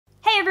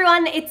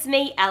everyone, it's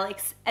me,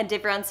 Alex, and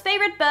everyone's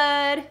favourite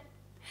bird,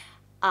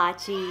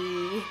 Archie.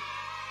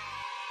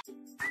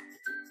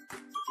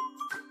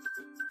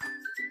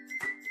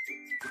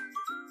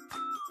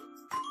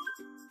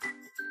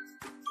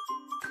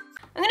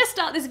 I'm gonna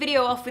start this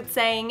video off with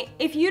saying,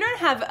 if you don't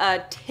have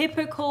a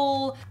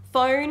typical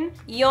phone,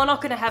 you're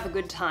not gonna have a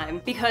good time,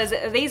 because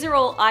these are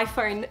all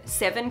iPhone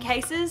 7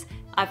 cases,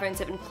 iPhone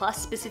 7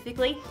 Plus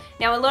specifically.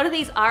 Now, a lot of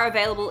these are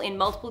available in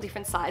multiple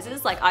different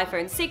sizes, like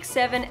iPhone 6,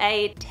 7,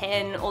 8,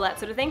 10, all that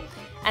sort of thing.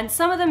 And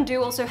some of them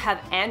do also have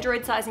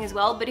Android sizing as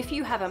well, but if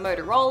you have a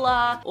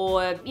Motorola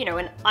or, you know,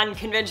 an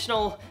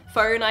unconventional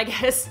phone, I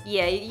guess,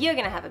 yeah, you're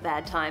gonna have a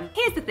bad time.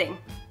 Here's the thing.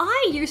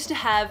 I used to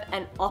have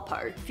an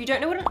Oppo. If you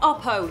don't know what an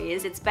Oppo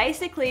is, it's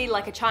basically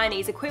like a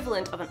Chinese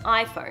equivalent of an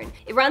iPhone.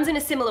 It runs in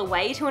a similar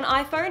way to an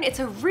iPhone. It's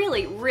a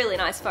really, really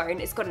nice phone.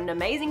 It's got an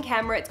amazing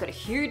camera, it's got a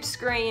huge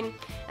screen,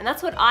 and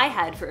that's what I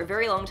had for a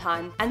very long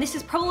time. And this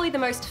is probably the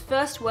most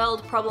first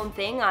world problem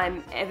thing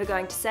I'm ever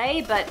going to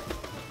say, but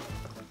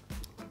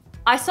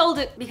I sold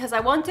it because I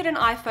wanted an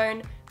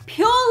iPhone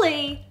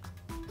purely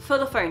for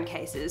the phone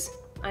cases.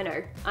 I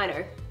know.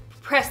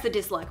 Press the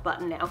dislike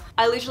button now.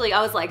 I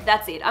was like,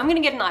 that's it, I'm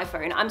gonna get an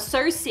iPhone. I'm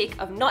so sick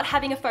of not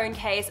having a phone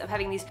case, of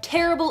having these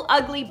terrible,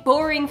 ugly,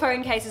 boring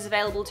phone cases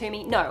available to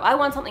me. No, I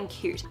want something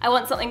cute. I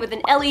want something with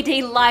an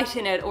LED light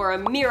in it, or a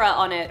mirror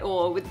on it,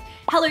 or with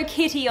Hello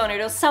Kitty on it,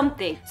 or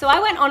something. So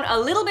I went on a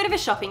little bit of a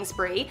shopping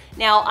spree.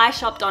 Now, I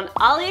shopped on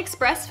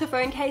Aliexpress for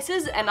phone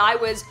cases, and I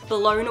was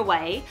blown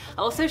away.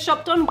 I also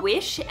shopped on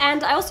Wish,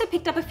 and I also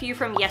picked up a few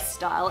from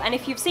YesStyle. And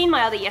if you've seen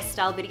my other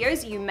YesStyle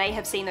videos, you may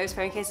have seen those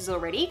phone cases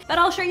already, but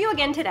I'll show you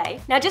again today.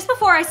 Now, just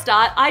before I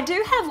start, I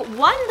do have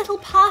one little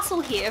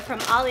parcel here from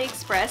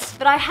Aliexpress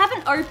that I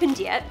haven't opened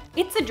yet.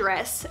 It's a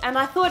dress, and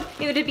I thought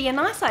it would be a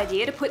nice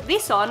idea to put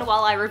this on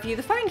while I review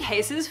the phone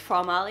cases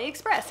from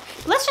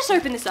Aliexpress. Let's just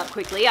open this up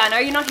quickly. I know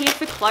you're not here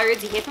for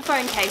clothes, you're here for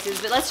phone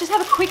cases, but let's just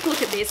have a quick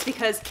look at this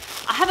because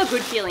I have a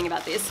good feeling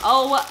about this.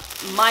 Oh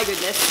my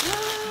goodness.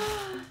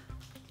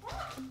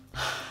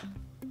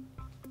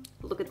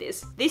 Look at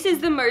this. This is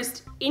the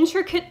most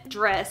intricate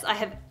dress I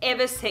have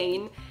ever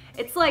seen.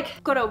 It's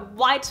like got a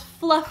white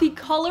fluffy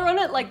collar on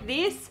it like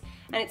this,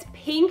 and it's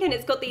pink, and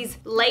it's got these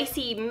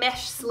lacy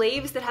mesh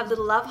sleeves that have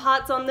little love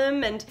hearts on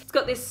them, and it's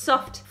got this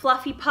soft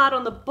fluffy part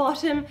on the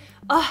bottom.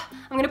 Oh,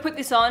 I'm gonna put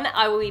this on.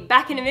 I will be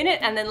back in a minute,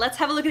 and then let's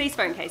have a look at these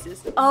phone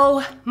cases.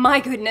 Oh my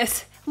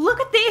goodness,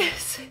 look at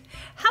this.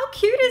 How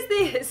cute is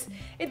this?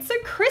 It's so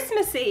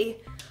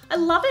Christmassy. I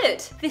love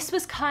it. This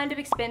was kind of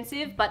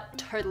expensive, but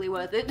totally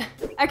worth it.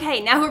 Okay,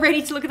 now we're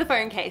ready to look at the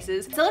phone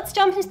cases. So let's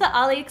jump into the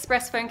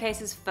AliExpress phone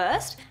cases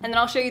first, and then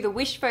I'll show you the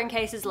Wish phone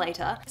cases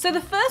later. So the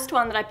first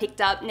one that I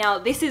picked up, now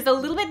this is a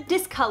little bit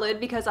discolored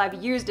because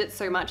I've used it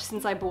so much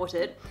since I bought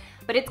it,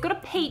 but it's got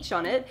a peach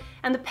on it,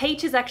 and the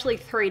peach is actually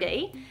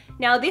 3D.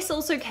 Now this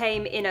also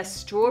came in a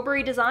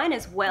strawberry design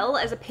as well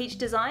as a peach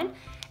design.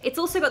 It's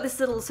also got this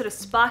little sort of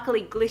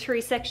sparkly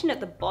glittery section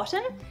at the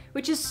bottom,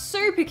 which is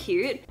super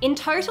cute. In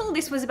total,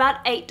 this was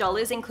about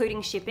 $8,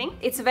 including shipping.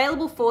 It's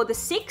available for the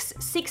 6,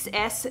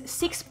 6S,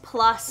 6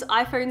 Plus,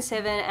 iPhone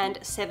 7, and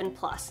 7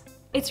 Plus.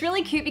 It's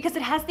really cute because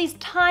it has these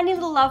tiny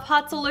little love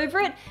hearts all over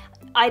it.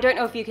 I don't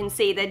know if you can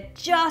see, they're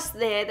just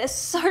there. They're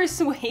so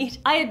sweet.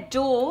 I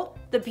adore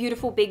the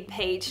beautiful big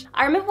peach.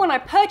 I remember when I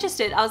purchased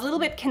it, I was a little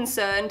bit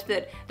concerned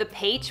that the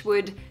peach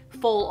would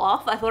fall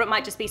off. I thought it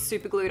might just be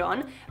super glued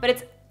on, but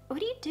it's,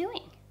 what are you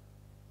doing?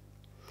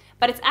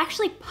 But it's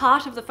actually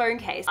part of the phone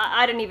case.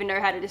 I don't even know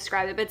how to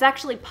describe it, but it's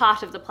actually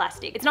part of the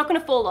plastic. It's not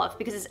gonna fall off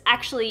because it's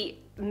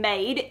actually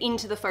made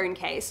into the phone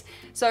case.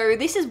 So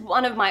this is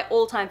one of my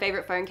all-time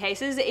favorite phone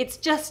cases. It's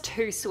just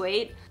too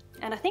sweet.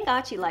 And I think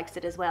Archie likes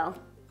it as well.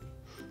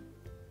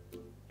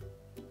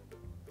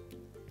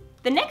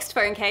 The next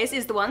phone case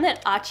is the one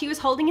that Archie was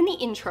holding in the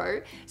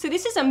intro. So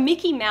this is a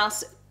Mickey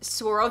Mouse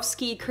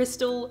Swarovski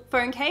crystal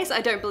phone case.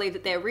 I don't believe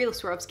that they're real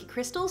Swarovski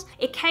crystals.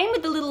 It came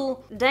with the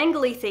little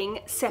dangly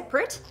thing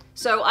separate,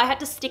 so I had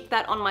to stick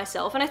that on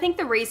myself, and I think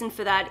the reason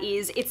for that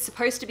is it's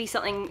supposed to be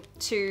something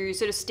to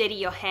sort of steady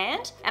your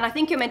hand, and I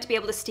think you're meant to be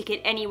able to stick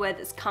it anywhere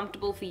that's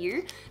comfortable for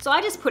you. So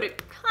I just put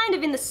it kind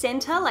of in the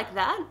center like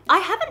that. I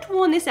haven't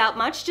worn this out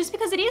much just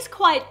because it is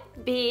quite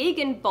big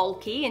and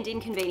bulky and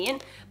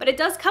inconvenient, but it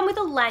does come with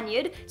a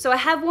lanyard, so I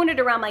have worn it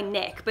around my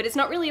neck, but it's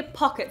not really a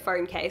pocket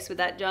phone case with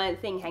that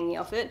giant thing hanging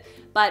off it.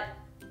 But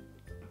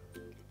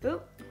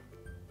ooh.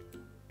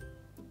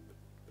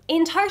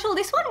 In total,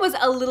 this one was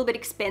a little bit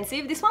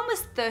expensive. This one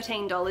was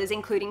 $13,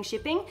 including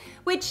shipping,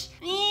 which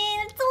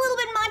it's a little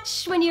bit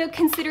much when you're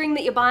considering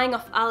that you're buying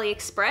off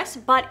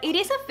AliExpress, but it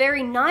is a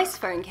very nice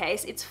phone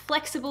case. It's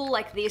flexible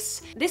like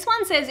this. This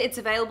one says it's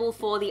available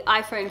for the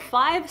iPhone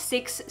 5,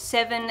 6,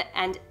 7,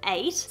 and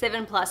 8,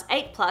 7 Plus,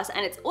 8 Plus,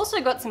 and it's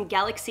also got some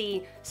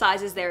Galaxy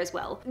sizes there as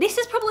well. This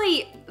is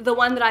probably the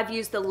one that I've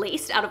used the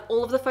least out of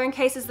all of the phone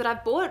cases that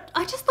I've bought.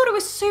 I just thought it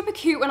was super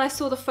cute when I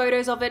saw the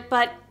photos of it,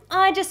 but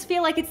I just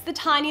feel like it's the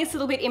tiniest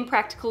little bit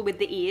impractical with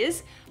the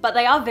ears, but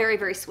they are very,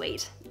 very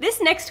sweet.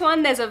 This next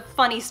one, there's a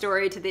funny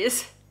story to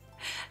this.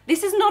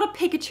 This is not a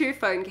Pikachu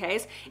phone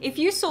case. If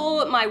you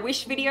saw my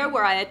Wish video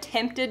where I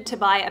attempted to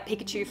buy a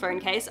Pikachu phone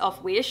case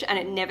off Wish and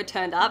it never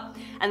turned up,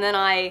 and then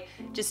I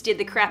just did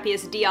the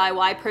crappiest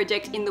DIY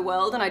project in the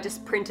world and I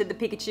just printed the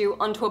Pikachu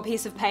onto a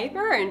piece of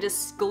paper and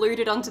just glued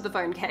it onto the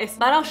phone case.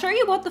 But I'll show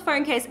you what the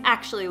phone case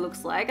actually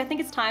looks like. I think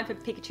it's time for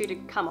Pikachu to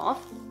come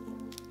off.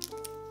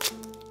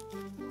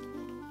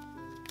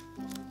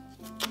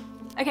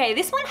 Okay,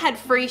 this one had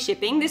free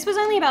shipping. This was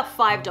only about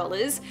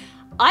 $5.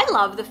 I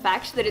love the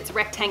fact that it's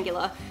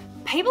rectangular.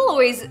 People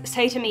always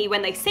say to me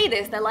when they see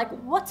this, they're like,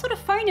 what sort of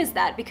phone is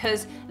that?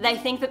 Because they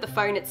think that the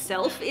phone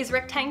itself is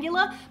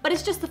rectangular, but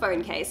it's just the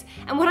phone case.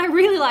 And what I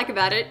really like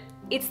about it,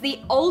 it's the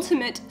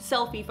ultimate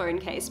selfie phone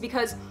case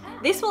because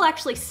this will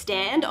actually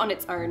stand on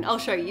its own. I'll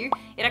show you.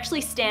 It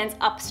actually stands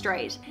up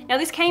straight. Now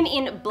this came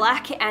in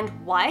black and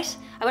white.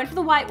 I went for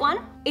the white one.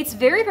 It's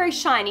very, very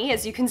shiny,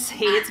 as you can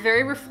see. It's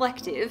very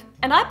reflective.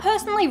 And I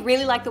personally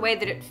really like the way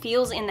that it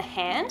feels in the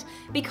hand.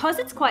 Because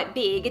it's quite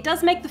big, it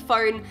does make the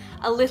phone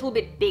a little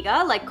bit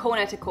bigger, like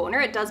corner to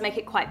corner. It does make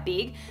it quite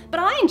big. But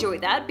I enjoy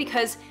that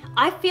because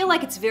I feel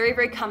like it's very,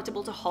 very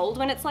comfortable to hold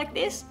when it's like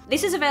this.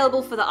 This is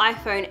available for the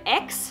iPhone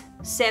X,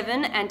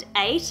 7 and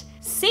 8,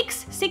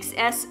 6,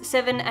 6S,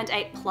 7 and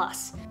 8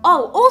 Plus.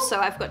 Oh, also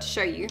I've got to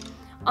show you.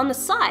 On the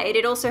side,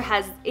 it also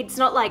has, it's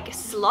not like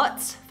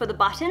slots for the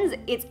buttons,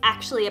 it's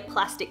actually a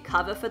plastic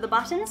cover for the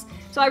buttons.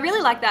 So I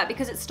really like that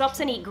because it stops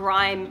any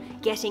grime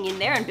getting in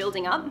there and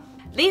building up.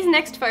 These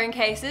next phone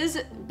cases,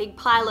 big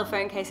pile of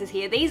phone cases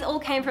here, these all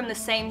came from the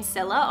same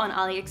seller on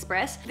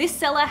Aliexpress. This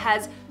seller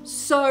has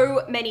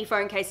so many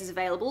phone cases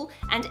available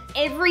and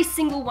every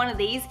single one of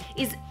these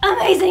is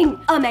amazing,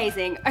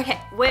 amazing. Okay,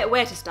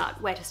 where to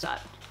start, where to start?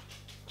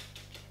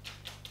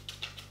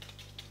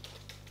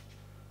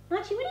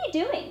 Archie, what are you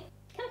doing?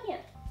 Come here.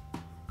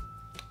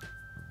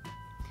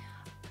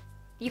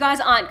 You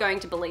guys aren't going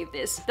to believe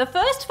this. The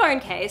first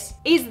phone case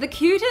is the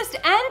cutest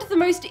and the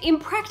most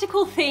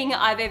impractical thing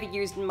I've ever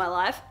used in my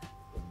life.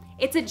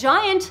 It's a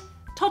giant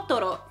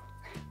Totoro.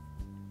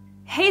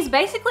 He's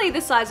basically the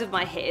size of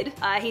my head.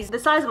 He's the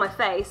size of my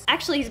face.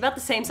 Actually, he's about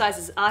the same size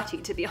as Archie,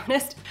 to be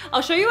honest.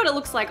 I'll show you what it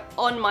looks like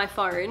on my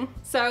phone.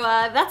 So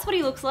that's what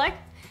he looks like.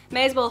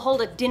 May as well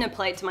hold a dinner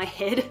plate to my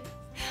head.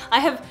 I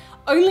have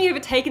only ever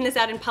taken this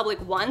out in public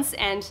once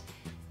and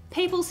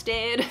people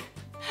stared.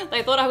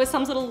 They thought I was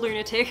some sort of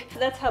lunatic.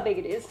 That's how big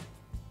it is.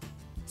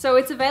 So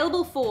it's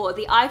available for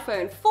the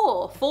iPhone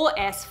 4,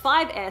 4S,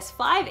 5S,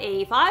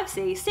 5E,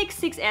 5C, 6,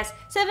 6S,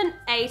 7,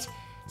 8,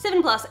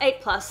 7 Plus,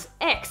 8 Plus,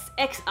 X,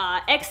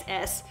 XR,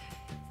 XS.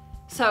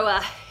 So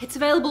it's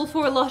available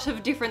for a lot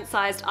of different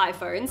sized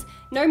iPhones.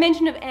 No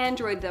mention of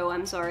Android though,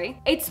 I'm sorry.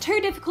 It's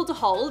too difficult to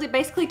hold. It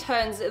basically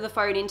turns the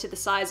phone into the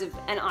size of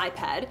an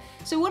iPad.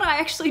 So what I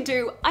actually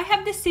do, I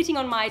have this sitting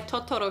on my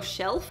Totoro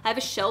shelf. I have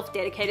a shelf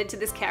dedicated to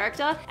this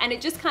character and it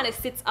just kind of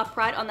sits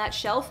upright on that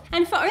shelf.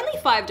 And for only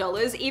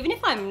 $5, even if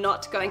I'm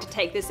not going to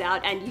take this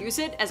out and use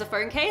it as a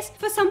phone case,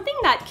 for something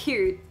that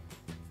cute,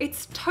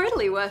 it's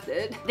totally worth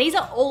it. These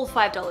are all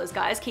 $5,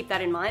 guys, keep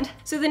that in mind.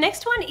 So the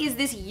next one is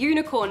this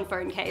unicorn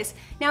phone case.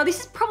 Now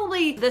this is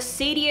probably the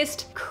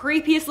seediest,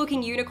 creepiest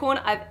looking unicorn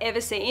I've ever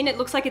seen. It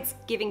looks like it's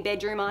giving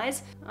bedroom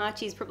eyes.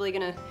 Archie's probably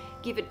gonna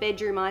give it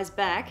bedroom eyes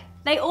back.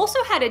 They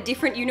also had a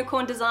different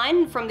unicorn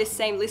design from this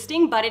same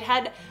listing, but it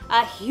had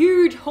a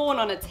huge horn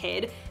on its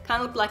head,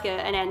 kind of looked like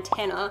an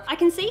antenna. I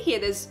can see here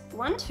there's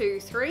 1, 2,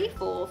 3,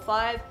 4,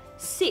 5,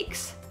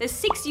 6. There's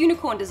 6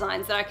 unicorn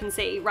designs that I can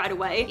see right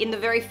away in the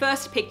very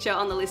first picture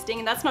on the listing,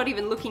 and that's not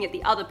even looking at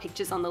the other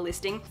pictures on the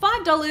listing.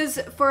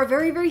 $5 for a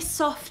very, very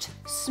soft,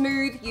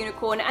 smooth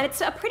unicorn, and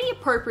it's a pretty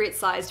appropriate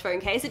sized phone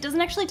case. It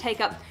doesn't actually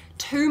take up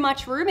too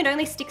much room. It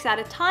only sticks out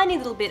a tiny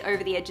little bit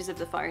over the edges of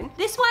the phone.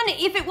 This one,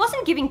 if it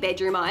wasn't giving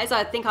bedroom eyes,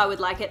 I think I would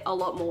like it a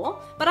lot more,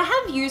 but I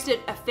have used it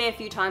a fair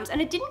few times and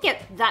it didn't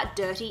get that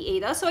dirty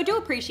either, so I do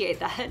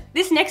appreciate that.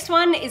 This next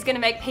one is gonna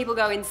make people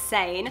go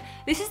insane.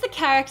 This is the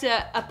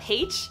character a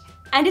Peach,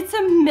 and it's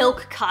a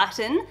milk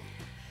carton.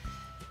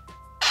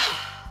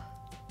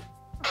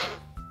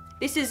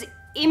 This is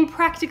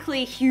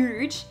impractically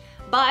huge,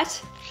 but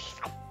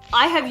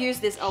I have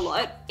used this a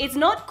lot. It's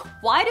not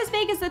quite as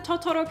big as the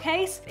Totoro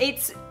case.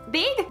 It's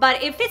big,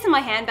 but it fits in my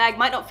handbag.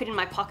 Might not fit in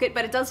my pocket,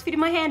 but it does fit in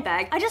my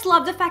handbag. I just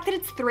love the fact that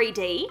it's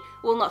 3D.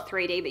 Well, not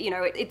 3D, but you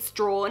know, it's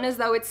drawn as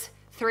though it's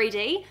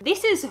 3D.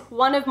 This is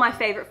one of my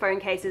favorite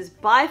phone cases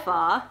by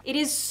far. It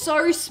is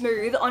so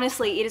smooth.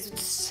 Honestly, it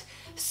is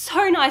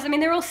so nice. I mean,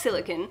 they're all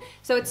silicone,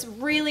 so it's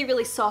really,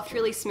 really soft,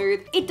 really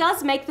smooth. It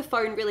does make the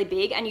phone really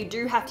big and you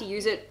do have to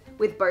use it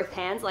with both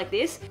hands like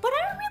this, but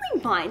I don't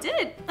really mind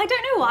it. I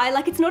don't know why,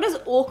 like it's not as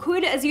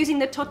awkward as using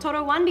the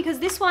Totoro one, because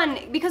this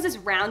one, because it's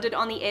rounded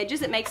on the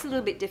edges, it makes it a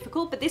little bit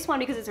difficult, but this one,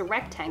 because it's a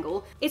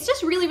rectangle, it's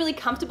just really, really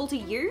comfortable to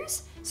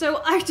use.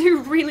 So I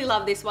do really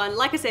love this one.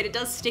 Like I said, it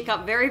does stick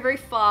up very, very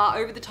far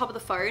over the top of the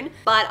phone,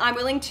 but I'm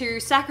willing to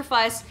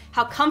sacrifice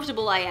how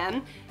comfortable I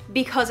am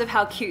because of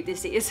how cute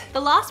this is. The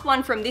last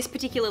one from this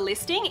particular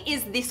listing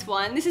is this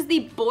one. This is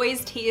the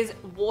Boys Tears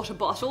water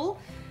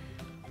bottle.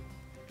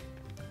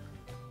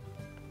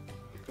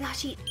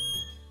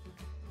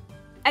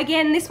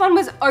 Again, this one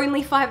was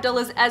only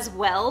 $5 as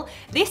well.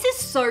 This is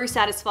so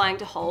satisfying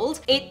to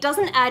hold. It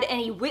doesn't add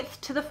any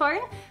width to the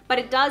phone, but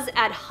it does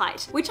add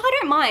height, which I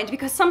don't mind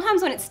because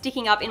sometimes when it's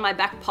sticking up in my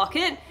back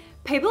pocket,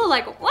 people are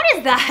like, what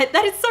is that?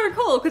 That is so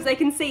cool, because they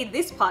can see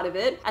this part of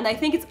it and they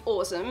think it's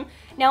awesome.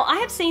 Now, I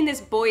have seen this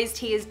boys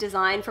tears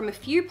design from a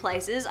few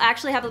places. I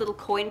actually have a little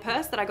coin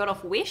purse that I got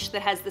off Wish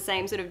that has the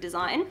same sort of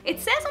design. It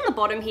says on the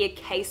bottom here,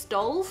 case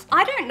dolls.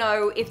 I don't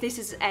know if this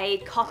is a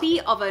copy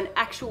of an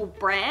actual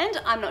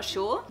brand, I'm not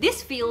sure.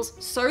 This feels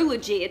so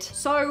legit,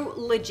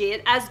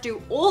 as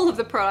do all of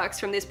the products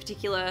from this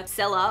particular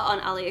seller on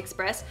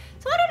Aliexpress.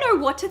 So I don't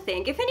know what to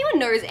think. If anyone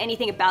knows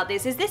anything about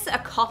this, is this a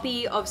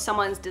copy of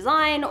someone's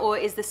design, or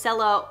is the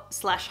seller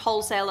slash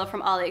wholesaler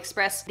from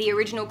Aliexpress the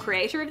original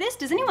creator of this?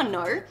 Does anyone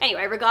know?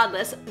 Anyway,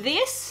 regardless,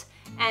 this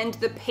and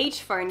the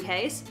peach phone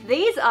case,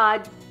 these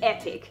are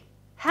epic.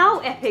 How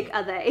epic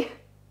are they?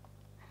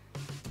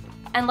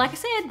 And like I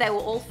said, they were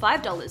all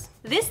 $5.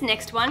 This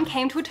next one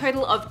came to a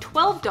total of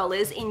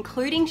 $12,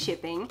 including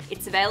shipping.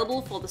 It's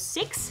available for the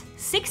 6,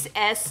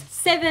 6S,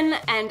 7,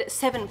 and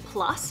 7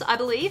 Plus, I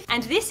believe.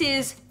 And this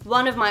is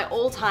one of my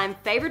all-time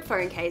favorite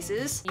phone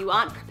cases. You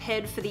aren't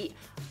prepared for the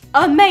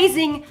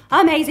amazing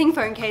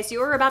phone case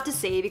you're about to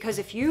see, because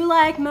if you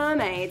like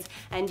mermaids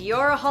and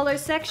you're a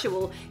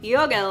holosexual,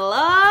 you're gonna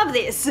love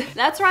this.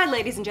 That's right,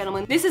 ladies and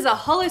gentlemen, this is a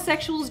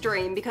holosexual's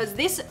dream, because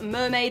this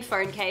mermaid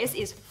phone case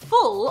is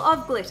full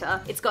of glitter.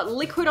 It's got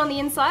liquid on the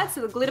inside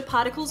so the glitter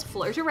particles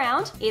float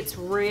around. It's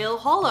real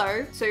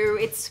hollow, so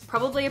it's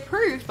probably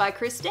approved by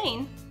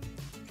Christine.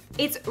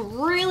 It's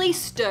really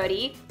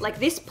sturdy, like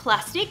this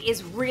plastic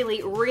is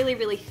really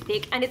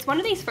thick, and it's one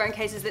of these phone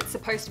cases that's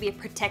supposed to be a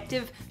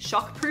protective,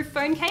 shockproof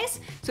phone case,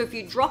 so if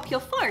you drop your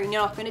phone,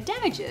 you're not going to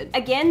damage it.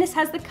 Again, this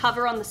has the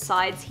cover on the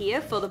sides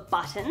here for the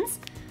buttons.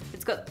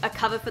 It's got a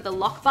cover for the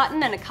lock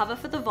button and a cover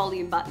for the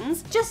volume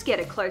buttons. Just get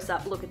a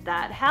close-up look at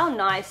that. How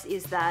nice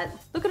is that?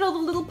 Look at all the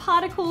little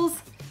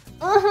particles.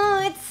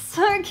 It's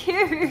so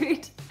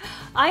cute.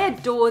 I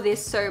adore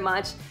this so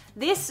much.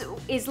 This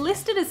is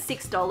listed as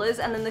 $6,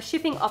 and then the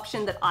shipping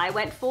option that I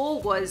went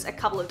for was a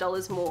couple of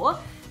dollars more.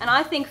 And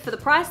I think for the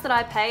price that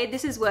I paid,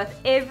 this is worth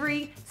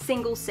every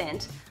single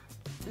cent.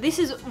 This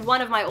is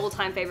one of my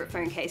all-time favorite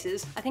phone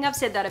cases. I think I've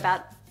said that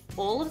about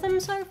all of them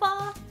so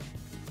far.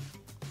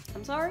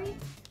 I'm sorry.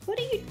 What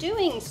are you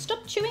doing?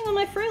 Stop chewing on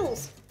my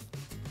frills.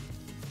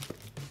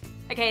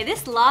 Okay,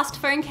 this last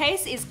phone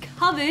case is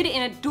covered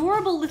in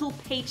adorable little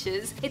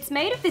peaches. It's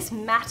made of this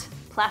matte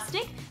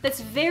plastic that's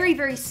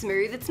very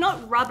smooth. It's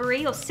not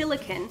rubbery or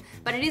silicone,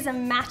 but it is a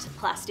matte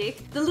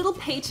plastic. The little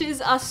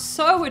peaches are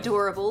so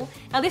adorable.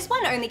 Now this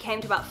one only came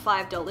to about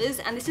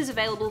 $5, and this is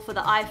available for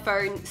the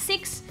iPhone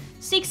 6,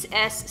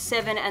 6S,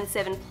 7, and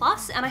 7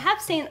 Plus, and I have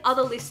seen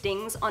other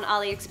listings on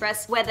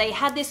AliExpress where they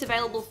had this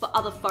available for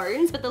other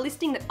phones, but the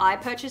listing that I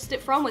purchased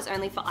it from was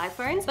only for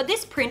iPhones. But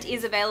this print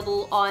is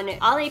available on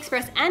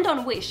AliExpress and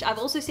on Wish. I've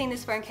also seen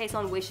this phone case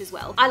on Wish as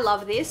well. I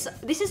love this.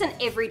 This is an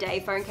everyday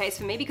phone case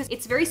for me because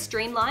it's very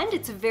streamlined.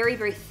 It's a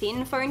very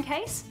thin phone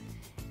case.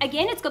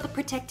 Again, it's got the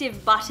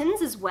protective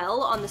buttons as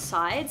well on the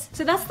sides.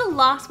 So that's the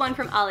last one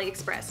from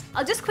AliExpress.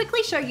 I'll just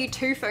quickly show you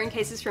two phone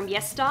cases from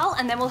YesStyle,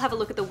 and then we'll have a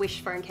look at the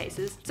Wish phone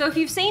cases. So if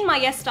you've seen my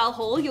YesStyle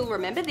haul, you'll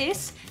remember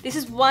this. This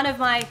is one of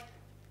my,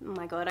 oh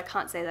my God, I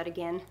can't say that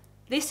again.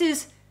 This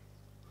is,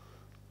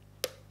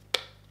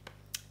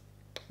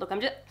 look,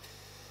 I'm just,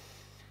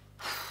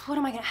 what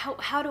am I gonna,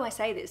 how do I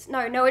say this?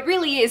 No, it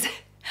really is.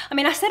 I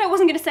mean, I said I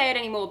wasn't going to say it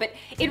anymore, but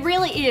it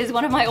really is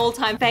one of my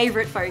all-time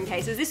favorite phone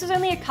cases. This was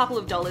only a couple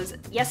of dollars.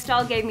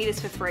 YesStyle gave me this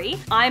for free.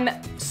 I'm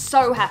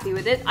so happy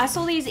with it. I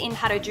saw these in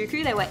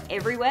Harajuku. They were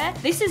everywhere.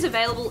 This is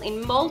available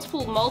in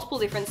multiple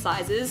different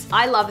sizes.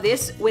 I love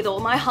this with all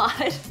my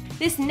heart.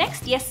 This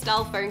next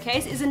YesStyle phone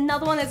case is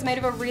another one that's made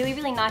of a really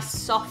nice,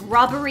 soft,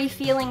 rubbery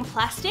feeling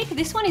plastic.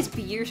 This one is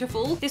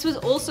beautiful. This was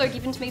also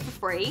given to me for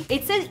free.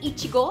 It says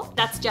Ichigo,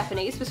 that's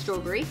Japanese for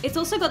strawberry. It's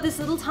also got this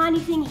little tiny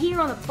thing here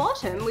on the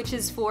bottom, which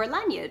is for a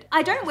lanyard.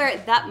 I don't wear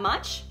it that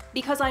much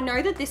because I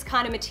know that this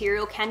kind of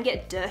material can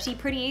get dirty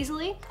pretty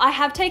easily. I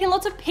have taken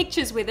lots of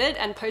pictures with it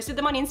and posted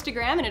them on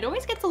Instagram, and it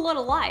always gets a lot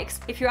of likes.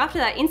 If you're after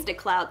that Insta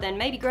clout, then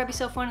maybe grab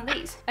yourself one of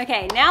these.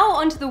 Okay, now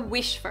onto the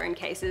Wish phone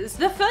cases.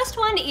 The first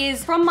one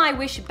is from my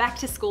Wish back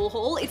to school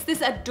haul. It's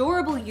this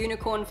adorable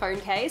unicorn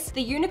phone case.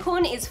 The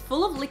unicorn is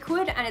full of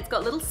liquid and it's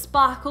got little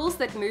sparkles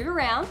that move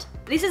around.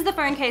 This is the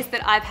phone case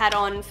that I've had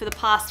on for the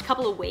past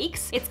couple of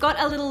weeks. It's got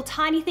a little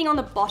tiny thing on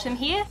the bottom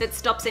here that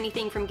stops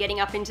anything from getting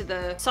up into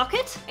the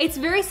socket. It's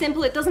very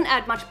simple. It doesn't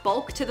add much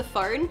bulk to the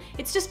phone.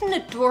 It's just an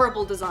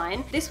adorable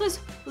design. This was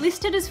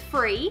listed as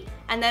free,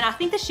 and then I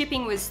think the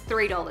shipping was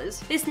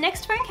 $3. This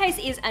next phone case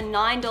is a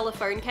 $9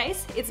 phone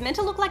case. It's meant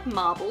to look like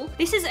marble.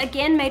 This is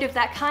again made of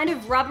that kind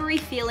of rubbery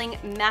feeling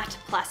matte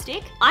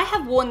plastic. I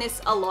have worn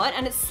this a lot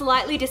and it's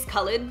slightly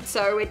discolored,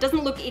 so it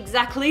doesn't look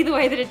exactly the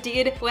way that it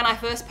did when I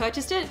first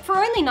purchased it for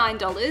only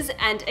 $9.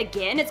 And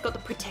again, it's got the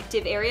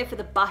protective area for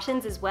the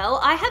buttons as well.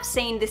 I have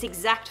seen this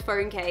exact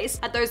phone case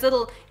at those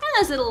little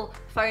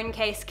phone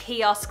case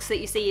case kiosks that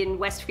you see in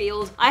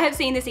Westfield. I have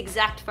seen this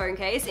exact phone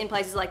case in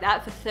places like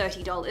that for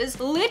 $30.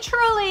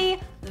 Literally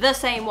the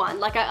same one.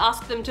 Like, I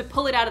asked them to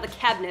pull it out of the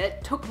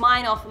cabinet, took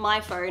mine off my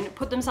phone,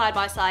 put them side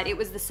by side. It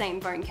was the same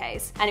phone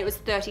case and it was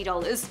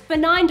 $30. For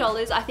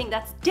 $9, I think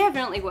that's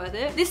definitely worth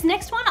it. This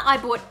next one I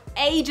bought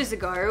ages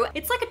ago.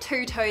 It's like a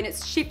two-tone. It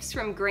shifts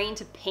from green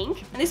to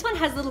pink. And this one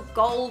has little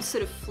gold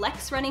sort of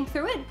flecks running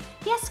through it.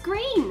 Yes,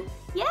 green.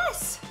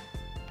 Yes.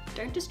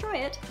 Don't destroy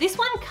it. This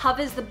one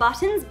covers the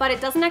buttons, but it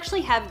doesn't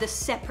actually have the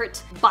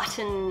separate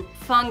button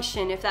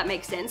function, if that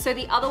makes sense. So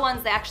the other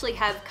ones, they actually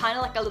have kind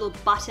of like a little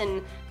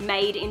button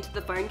made into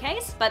the phone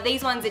case, but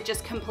these ones, it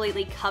just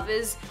completely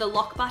covers the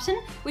lock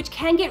button, which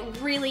can get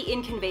really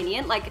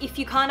inconvenient. Like, if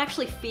you can't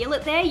actually feel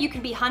it there, you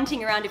can be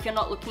hunting around. If you're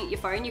not looking at your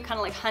phone, you're kind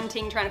of like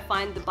hunting, trying to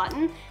find the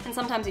button. And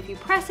sometimes if you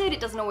press it, it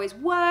doesn't always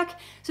work.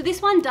 So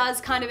this one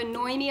does kind of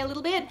annoy me a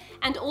little bit.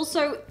 And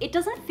also, it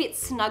doesn't fit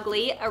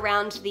snugly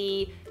around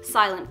the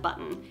silent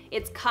button.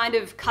 It's kind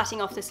of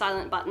cutting off the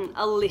silent button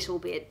a little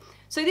bit.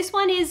 So this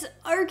one is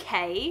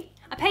okay.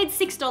 I paid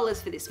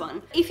 $6 for this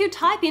one. If you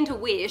type into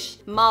Wish,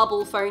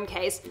 marble phone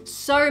case,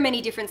 so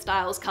many different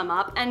styles come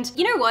up. And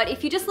you know what?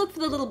 If you just look for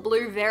the little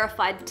blue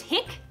verified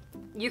tick,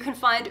 you can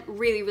find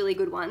really, really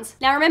good ones.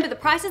 Now remember, the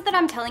prices that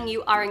I'm telling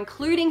you are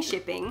including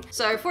shipping.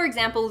 So for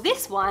example,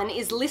 this one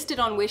is listed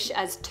on Wish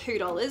as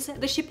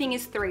 $2. The shipping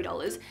is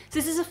 $3. So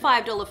this is a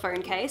 $5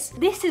 phone case.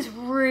 This is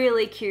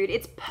really cute.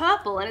 It's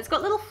purple and it's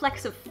got little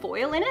flecks of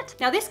foil in it.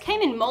 Now this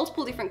came in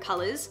multiple different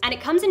colors and it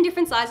comes in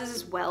different sizes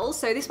as well.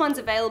 So this one's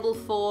available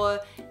for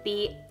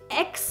the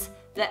X,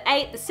 the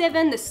 8, the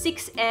 7, the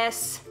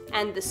 6S,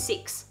 and the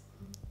 6.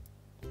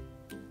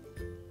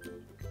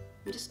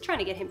 I'm just trying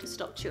to get him to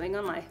stop chewing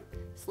on my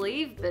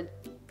sleeve,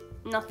 but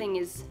nothing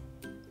is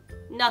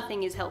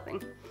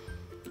helping.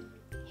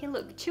 Here,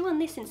 look, chew on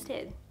this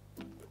instead.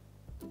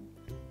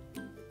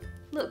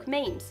 Look,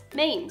 memes,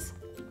 memes,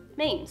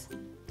 memes.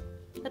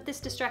 Let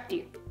this distract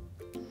you.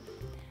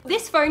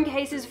 This phone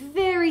case is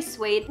very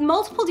sweet,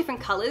 multiple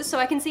different colors, so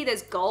I can see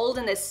there's gold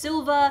and there's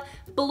silver,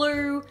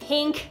 blue,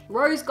 pink,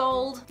 rose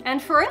gold, and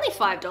for only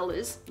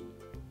 $5,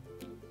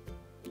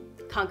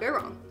 can't go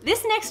wrong.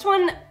 This next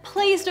one,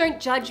 please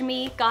don't judge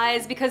me,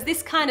 guys, because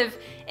this kind of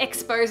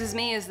exposes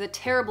me as the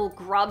terrible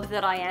grub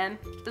that I am.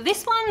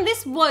 This one,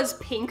 this was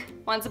pink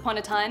once upon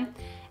a time.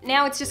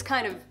 Now it's just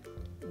kind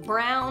of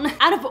brown.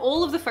 Out of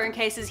all of the phone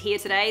cases here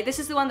today, this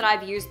is the one that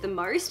I've used the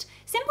most,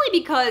 simply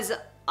because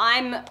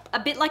I'm a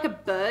bit like a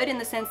bird in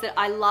the sense that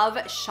I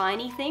love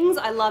shiny things.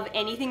 I love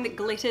anything that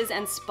glitters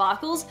and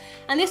sparkles,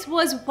 and this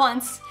was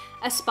once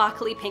a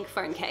sparkly pink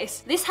phone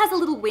case. This has a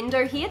little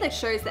window here that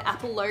shows the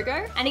Apple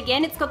logo, and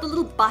again, it's got the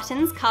little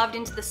buttons carved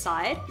into the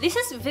side. This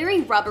is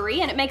very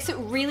rubbery and it makes it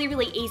really,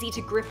 really easy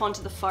to grip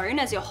onto the phone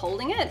as you're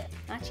holding it.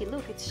 Actually,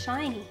 look, it's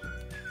shiny.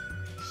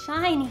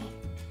 Shiny.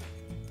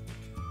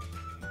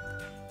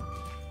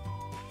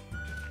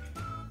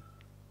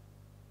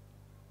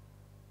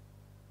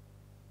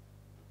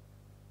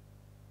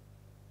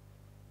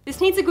 This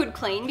needs a good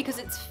clean because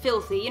it's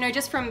filthy, you know,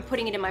 just from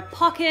putting it in my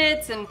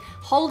pockets and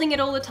holding it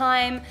all the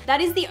time.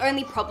 That is the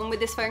only problem with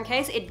this phone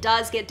case. It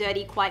does get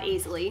dirty quite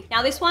easily.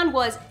 Now this one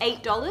was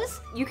 $8.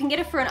 You can get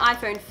it for an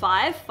iPhone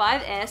 5,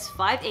 5S,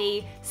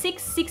 5E,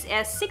 6,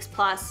 6S, 6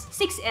 Plus,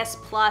 6S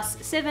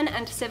Plus, 7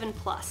 and 7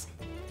 Plus.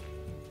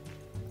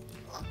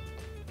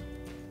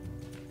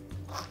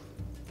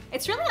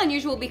 It's really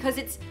unusual because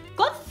it's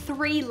got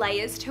 3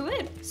 layers to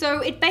it. So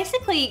it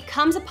basically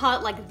comes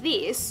apart like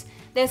this.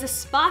 There's a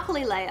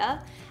sparkly layer,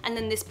 and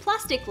then this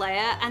plastic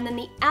layer, and then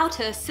the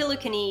outer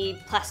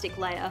silicone-y plastic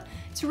layer.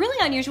 It's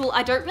really unusual.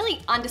 I don't really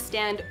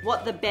understand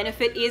what the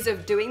benefit is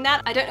of doing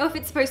that. I don't know if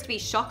it's supposed to be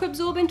shock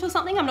absorbent or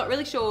something. I'm not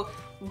really sure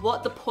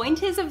what the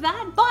point is of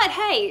that, but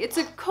hey, it's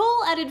a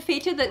cool added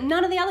feature that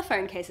none of the other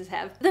phone cases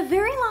have. The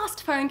very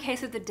last phone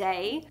case of the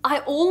day, I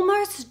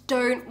almost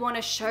don't want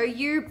to show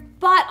you,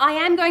 but I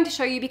am going to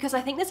show you because I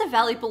think there's a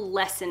valuable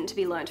lesson to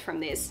be learned from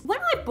this. When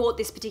I bought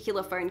this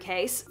particular phone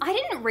case, I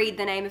didn't read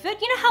the name of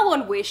it. You know how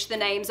on Wish the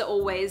names are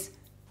always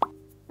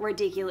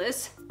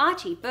ridiculous.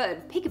 Archie,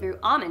 Bird, Peekaboo,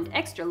 Almond,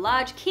 Extra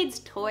Large, Kids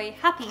Toy,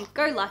 Happy,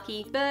 Go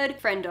Lucky, Bird,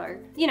 Friendo.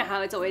 You know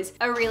how it's always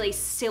a really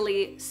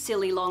silly,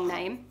 silly long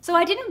name. So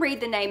I didn't read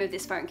the name of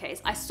this phone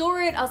case. I saw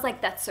it, I was like,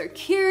 that's so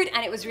cute,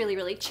 and it was really,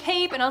 really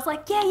cheap, and I was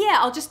like, yeah,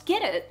 I'll just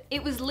get it.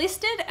 It was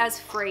listed as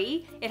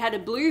free. It had a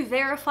blue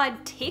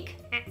verified tick.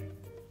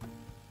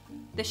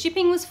 The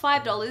shipping was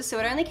 $5, so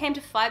it only came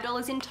to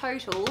 $5 in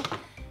total.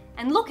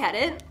 And look at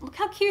it, look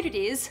how cute it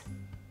is.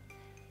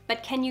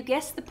 But can you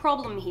guess the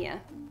problem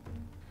here?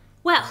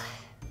 Well,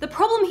 the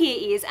problem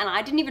here is, and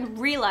I didn't even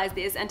realize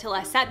this until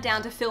I sat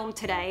down to film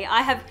today,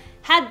 I have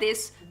had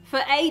this for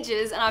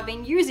ages and I've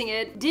been using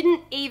it,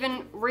 didn't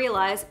even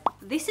realize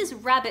this is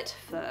rabbit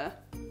fur.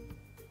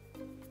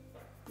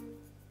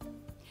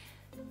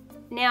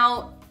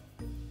 Now,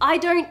 I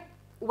don't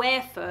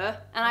wear fur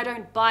and I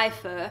don't buy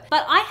fur,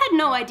 but I had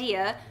no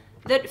idea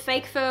that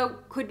fake fur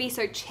could be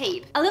so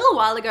cheap. A little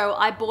while ago,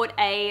 I bought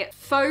a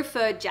faux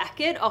fur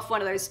jacket off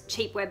one of those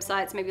cheap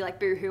websites, maybe like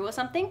Boohoo or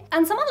something.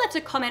 And someone left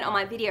a comment on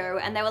my video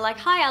and they were like,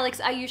 "Hi Alex,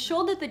 are you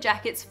sure that the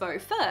jacket's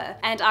faux fur?"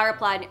 And I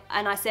replied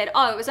and I said,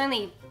 "Oh, it was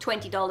only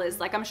 $20,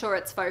 like I'm sure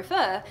it's faux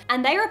fur."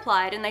 And they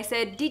replied and they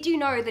said, "Did you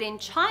know that in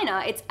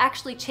China, it's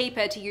actually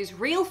cheaper to use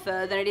real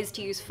fur than it is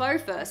to use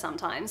faux fur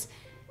sometimes?"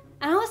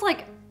 And I was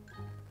like,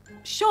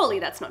 surely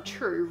that's not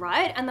true,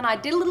 right? And then I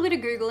did a little bit of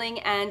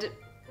Googling and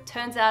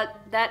turns out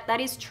that that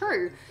is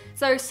true.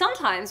 So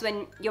sometimes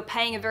when you're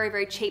paying a very,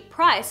 very cheap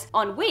price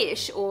on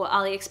Wish or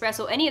Aliexpress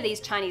or any of these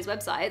Chinese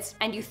websites,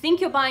 and you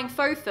think you're buying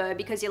faux fur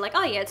because you're like,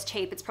 oh yeah, it's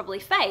cheap, it's probably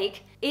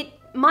fake, it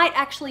might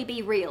actually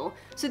be real.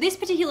 So this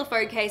particular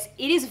phone case,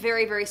 it is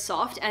very, very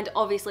soft, and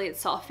obviously it's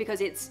soft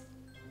because it's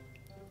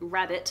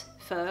rabbit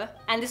fur.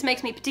 And this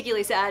makes me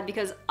particularly sad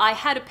because I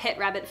had a pet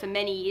rabbit for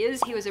many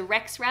years. He was a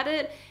Rex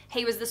rabbit.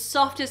 He was the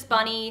softest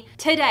bunny.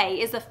 Today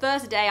is the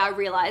first day I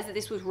realized that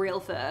this was real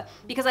fur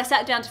because I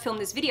sat down to film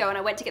this video and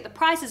I went to get the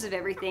prices of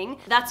everything.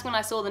 That's when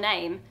I saw the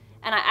name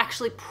and I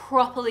actually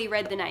properly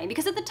read the name,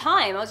 because at the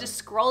time I was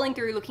just scrolling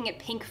through looking at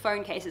pink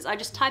phone cases. I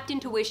just typed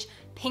into Wish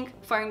pink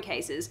phone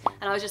cases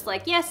and I was just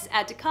like, yes,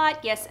 add to cart,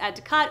 yes, add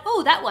to cart.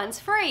 Oh, that one's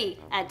free,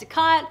 add to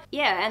cart.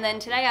 Yeah, and then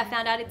today I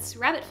found out it's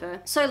rabbit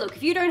fur. So look,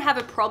 if you don't have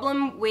a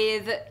problem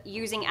with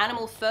using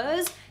animal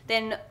furs,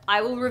 then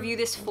I will review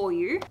this for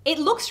you. It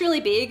looks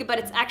really big, but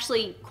it's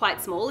actually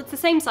quite small. It's the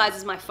same size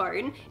as my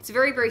phone. It's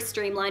very, very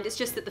streamlined. It's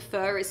just that the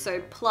fur is so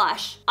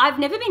plush. I've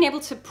never been able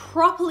to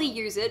properly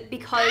use it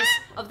because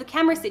of the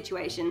camera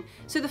situation.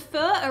 So the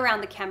fur around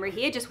the camera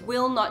here just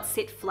will not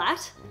sit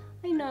flat.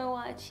 I know,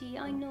 Archie,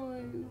 I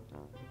know.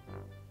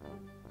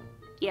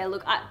 Yeah,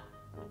 look, I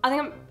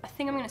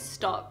think I'm gonna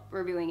stop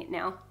reviewing it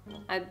now.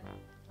 I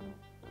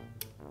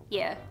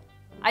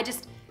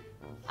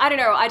don't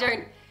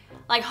know,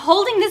 like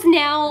holding this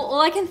now,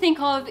 all I can think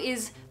of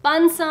is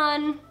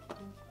Bun-san.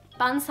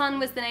 Bun-san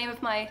was the name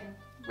of my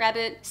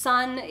rabbit.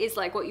 San is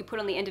like what you put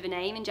on the end of a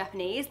name in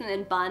Japanese, and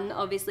then Bun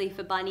obviously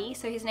for bunny,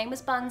 so his name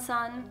was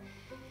Bun-san.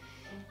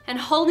 And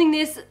holding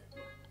this,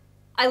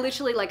 I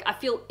literally I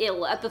feel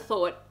ill at the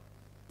thought.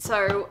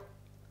 So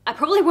I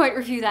probably won't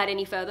review that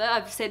any further.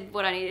 I've said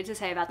what I needed to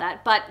say about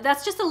that, but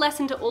that's just a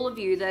lesson to all of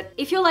you that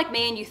if you're like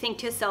me and you think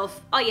to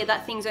yourself, oh yeah,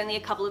 that thing's only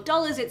a couple of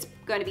dollars, it's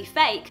going to be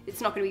fake,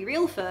 it's not going to be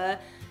real fur.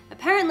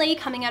 Apparently,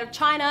 coming out of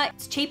China,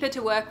 it's cheaper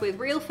to work with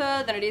real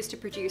fur than it is to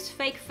produce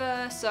fake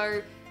fur,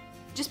 so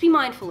just be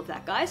mindful of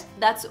that, guys.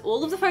 That's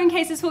all of the phone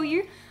cases for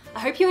you. I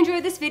hope you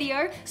enjoyed this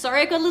video.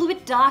 Sorry I got a little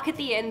bit dark at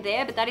the end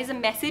there, but that is a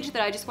message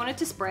that I just wanted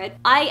to spread.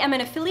 I am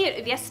an affiliate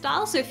of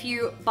YesStyle, so if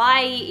you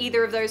buy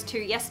either of those two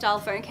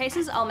YesStyle phone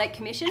cases, I'll make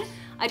commission.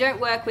 I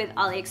don't work with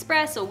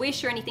Aliexpress or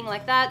Wish or anything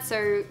like that,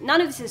 so none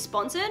of this is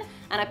sponsored,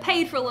 and I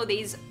paid for all of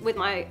these with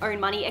my own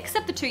money,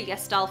 except the two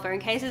YesStyle phone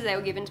cases. They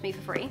were given to me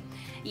for free.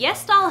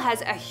 YesStyle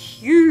has a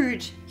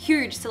huge,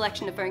 huge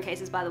selection of phone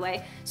cases, by the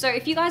way. So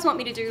if you guys want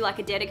me to do like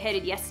a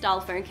dedicated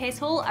YesStyle phone case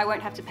haul, I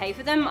won't have to pay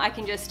for them. I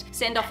can just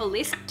send off a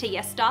list to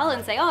YesStyle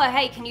and say, oh,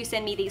 hey, can you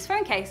send me these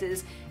phone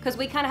cases? Because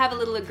we kind of have a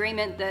little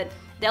agreement that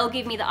they'll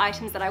give me the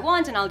items that I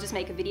want and I'll just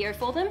make a video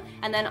for them,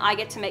 and then I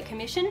get to make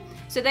commission.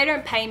 So they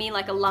don't pay me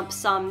like a lump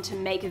sum to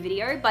make a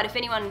video, but if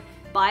anyone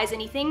buys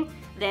anything,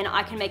 then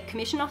I can make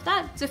commission off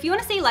that. So if you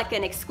want to see like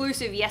an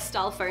exclusive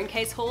YesStyle phone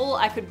case haul,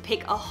 I could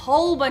pick a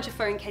whole bunch of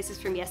phone cases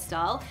from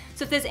YesStyle.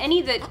 So if there's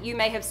any that you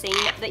may have seen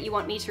that you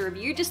want me to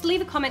review, just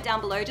leave a comment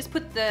down below. Just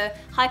put the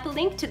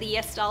hyperlink to the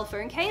YesStyle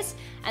phone case,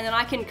 and then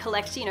I can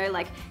collect, you know,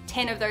 like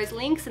 10 of those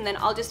links, and then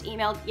I'll just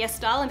email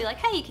YesStyle and be like,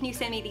 hey, can you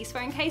send me these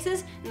phone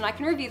cases? And then I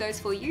can review those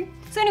for you.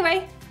 So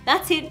anyway,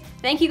 that's it.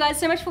 Thank you guys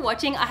so much for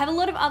watching. I have a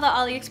lot of other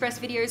Aliexpress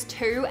videos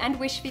too, and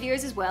Wish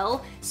videos as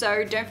well.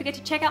 So don't forget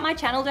to check out my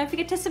channel. Don't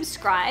forget to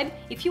subscribe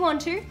if you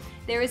want to.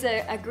 There is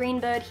a green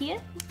bird here,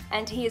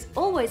 and he is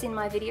always in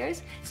my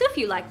videos. So if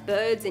you like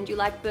birds and you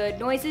like bird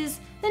noises,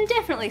 then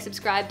definitely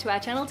subscribe to our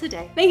channel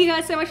today. Thank you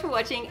guys so much for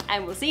watching,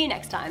 and we'll see you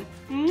next time.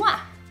 Mwah!